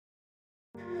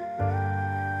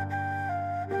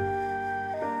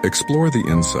Explore the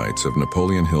insights of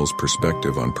Napoleon Hill's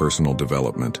perspective on personal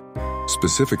development,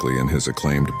 specifically in his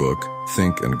acclaimed book,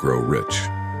 Think and Grow Rich.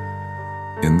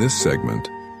 In this segment,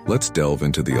 let's delve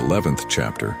into the 11th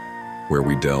chapter, where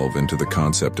we delve into the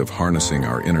concept of harnessing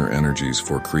our inner energies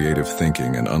for creative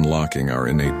thinking and unlocking our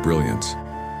innate brilliance.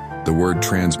 The word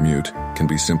transmute can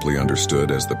be simply understood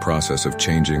as the process of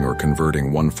changing or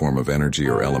converting one form of energy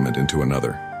or element into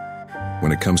another.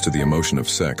 When it comes to the emotion of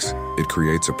sex, it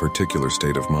creates a particular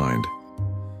state of mind.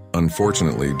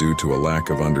 Unfortunately, due to a lack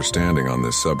of understanding on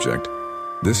this subject,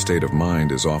 this state of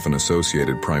mind is often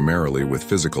associated primarily with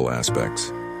physical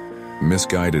aspects.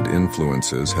 Misguided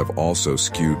influences have also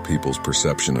skewed people's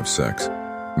perception of sex,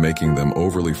 making them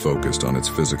overly focused on its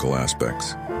physical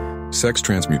aspects. Sex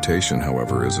transmutation,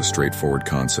 however, is a straightforward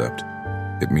concept.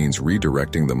 It means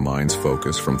redirecting the mind's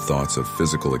focus from thoughts of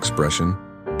physical expression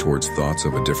towards thoughts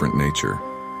of a different nature.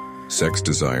 Sex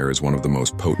desire is one of the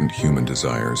most potent human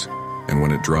desires, and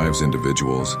when it drives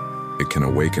individuals, it can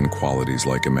awaken qualities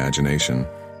like imagination,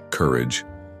 courage,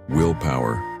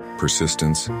 willpower,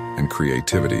 persistence, and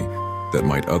creativity that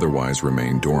might otherwise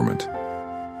remain dormant.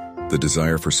 The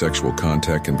desire for sexual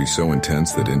contact can be so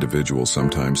intense that individuals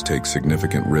sometimes take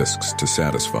significant risks to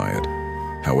satisfy it.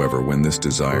 However, when this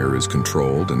desire is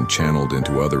controlled and channeled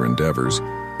into other endeavors,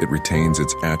 it retains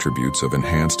its attributes of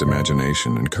enhanced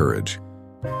imagination and courage.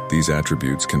 These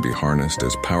attributes can be harnessed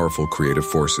as powerful creative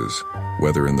forces,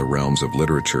 whether in the realms of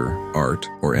literature, art,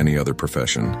 or any other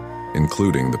profession,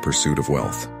 including the pursuit of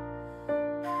wealth.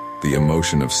 The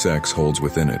emotion of sex holds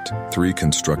within it three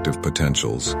constructive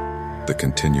potentials: the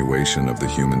continuation of the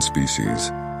human species,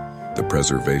 the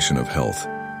preservation of health,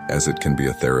 as it can be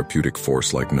a therapeutic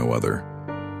force like no other,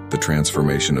 the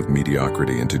transformation of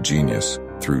mediocrity into genius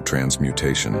through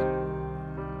transmutation.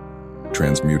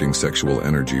 Transmuting sexual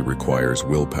energy requires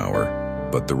willpower,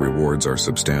 but the rewards are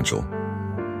substantial.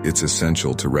 It's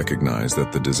essential to recognize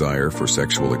that the desire for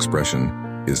sexual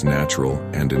expression is natural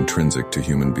and intrinsic to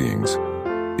human beings.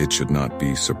 It should not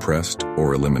be suppressed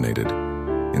or eliminated.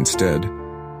 Instead,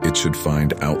 it should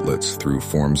find outlets through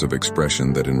forms of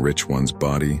expression that enrich one's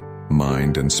body,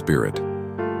 mind, and spirit.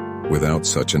 Without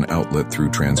such an outlet through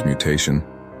transmutation,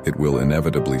 it will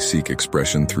inevitably seek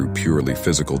expression through purely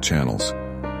physical channels.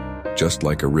 Just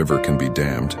like a river can be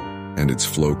dammed and its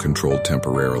flow controlled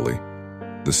temporarily,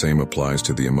 the same applies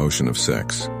to the emotion of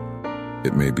sex.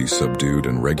 It may be subdued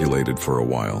and regulated for a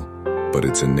while, but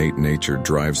its innate nature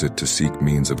drives it to seek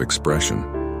means of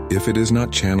expression. If it is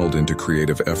not channeled into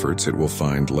creative efforts, it will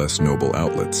find less noble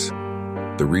outlets.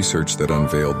 The research that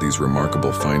unveiled these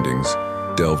remarkable findings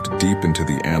delved deep into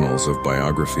the annals of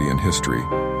biography and history,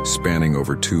 spanning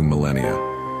over 2 millennia.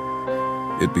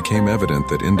 It became evident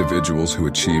that individuals who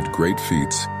achieved great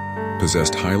feats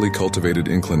possessed highly cultivated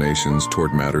inclinations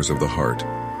toward matters of the heart.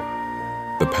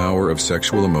 The power of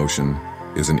sexual emotion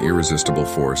is an irresistible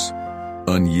force,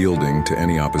 unyielding to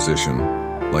any opposition,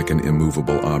 like an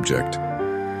immovable object.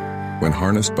 When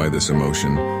harnessed by this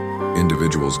emotion,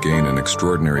 individuals gain an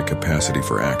extraordinary capacity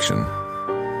for action.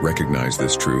 Recognize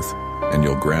this truth, and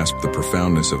you'll grasp the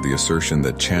profoundness of the assertion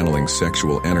that channeling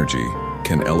sexual energy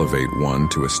can elevate one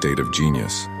to a state of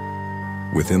genius.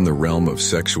 Within the realm of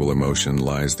sexual emotion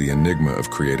lies the enigma of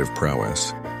creative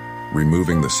prowess.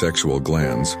 Removing the sexual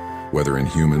glands, whether in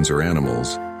humans or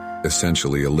animals,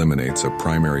 essentially eliminates a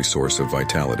primary source of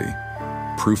vitality.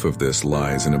 Proof of this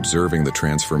lies in observing the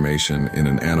transformation in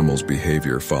an animal's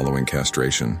behavior following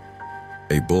castration.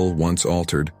 A bull once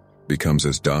altered becomes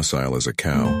as docile as a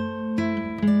cow.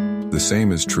 The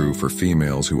same is true for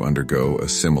females who undergo a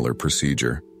similar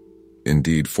procedure.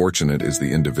 Indeed, fortunate is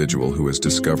the individual who has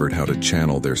discovered how to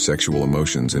channel their sexual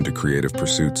emotions into creative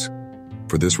pursuits,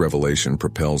 for this revelation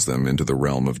propels them into the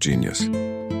realm of genius.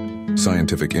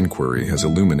 Scientific inquiry has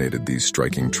illuminated these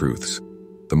striking truths.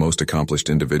 The most accomplished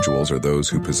individuals are those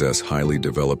who possess highly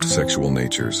developed sexual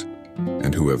natures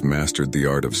and who have mastered the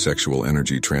art of sexual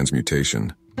energy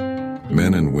transmutation.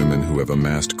 Men and women who have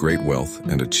amassed great wealth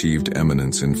and achieved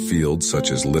eminence in fields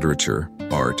such as literature,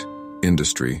 art,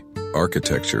 industry,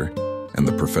 architecture, and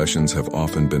the professions have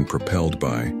often been propelled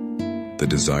by the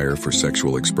desire for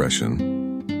sexual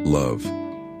expression, love,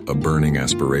 a burning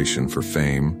aspiration for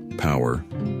fame, power,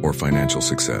 or financial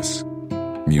success,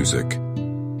 music,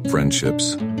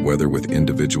 friendships, whether with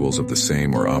individuals of the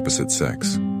same or opposite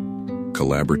sex,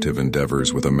 collaborative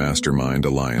endeavors with a mastermind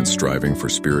alliance striving for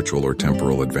spiritual or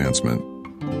temporal advancement,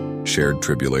 shared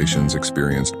tribulations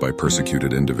experienced by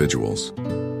persecuted individuals,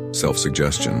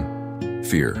 self-suggestion,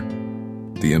 fear,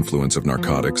 the influence of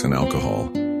narcotics and alcohol.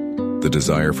 The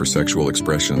desire for sexual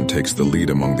expression takes the lead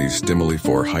among these stimuli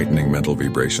for heightening mental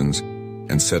vibrations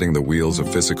and setting the wheels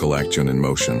of physical action in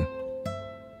motion.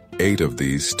 8 of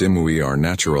these stimuli are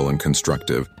natural and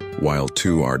constructive, while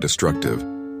 2 are destructive.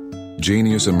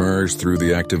 Genius emerged through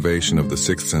the activation of the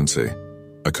sixth sense,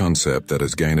 a concept that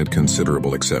has gained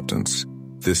considerable acceptance.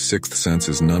 This sixth sense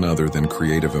is none other than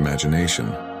creative imagination.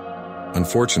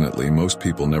 Unfortunately, most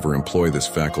people never employ this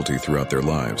faculty throughout their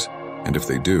lives, and if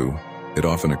they do, it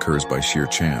often occurs by sheer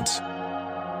chance.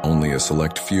 Only a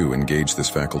select few engage this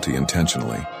faculty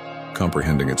intentionally,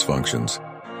 comprehending its functions,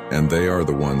 and they are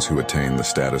the ones who attain the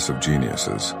status of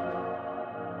geniuses.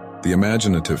 The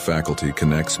imaginative faculty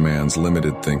connects man's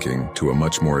limited thinking to a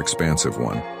much more expansive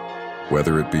one.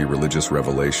 Whether it be religious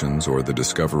revelations or the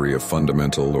discovery of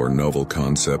fundamental or novel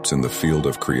concepts in the field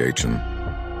of creation,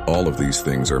 all of these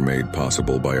things are made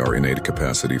possible by our innate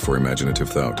capacity for imaginative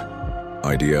thought.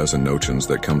 Ideas and notions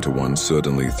that come to one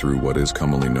suddenly through what is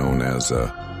commonly known as a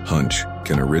hunch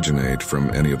can originate from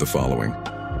any of the following: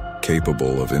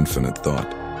 capable of infinite thought.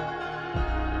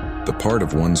 The part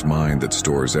of one's mind that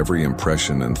stores every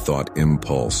impression and thought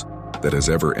impulse that has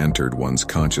ever entered one's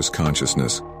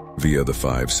consciousness via the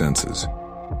 5 senses,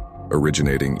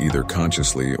 originating either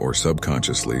consciously or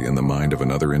subconsciously in the mind of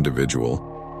another individual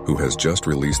who has just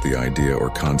released the idea or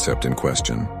concept in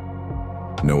question.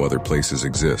 No other places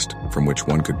exist from which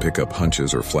one could pick up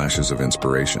hunches or flashes of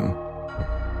inspiration.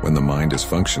 When the mind is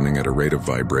functioning at a rate of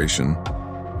vibration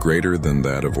greater than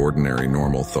that of ordinary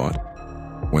normal thought,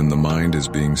 when the mind is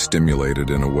being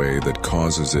stimulated in a way that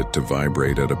causes it to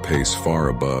vibrate at a pace far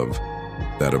above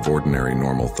that of ordinary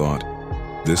normal thought,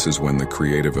 this is when the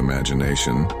creative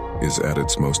imagination is at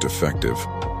its most effective.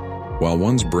 While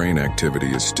one's brain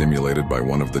activity is stimulated by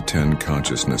one of the 10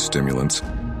 consciousness stimulants,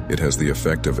 it has the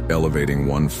effect of elevating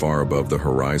one far above the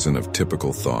horizon of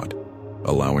typical thought,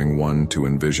 allowing one to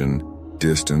envision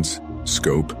distance,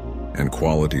 scope, and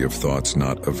quality of thoughts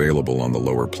not available on the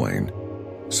lower plane,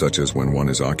 such as when one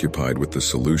is occupied with the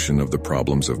solution of the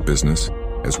problems of business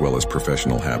as well as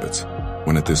professional habits.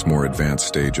 When at this more advanced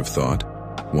stage of thought,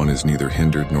 one is neither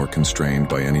hindered nor constrained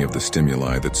by any of the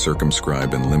stimuli that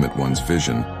circumscribe and limit one's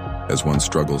vision as one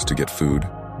struggles to get food,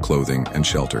 clothing, and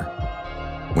shelter.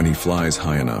 When he flies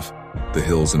high enough, the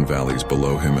hills and valleys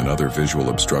below him and other visual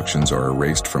obstructions are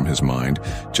erased from his mind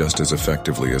just as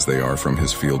effectively as they are from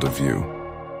his field of view.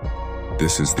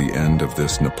 This is the end of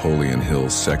this Napoleon Hill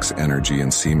sex, energy,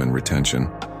 and semen retention.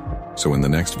 So in the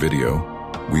next video,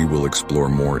 we will explore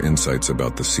more insights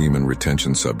about the semen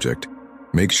retention subject.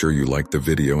 Make sure you like the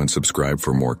video and subscribe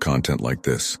for more content like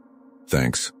this.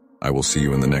 Thanks. I will see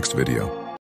you in the next video.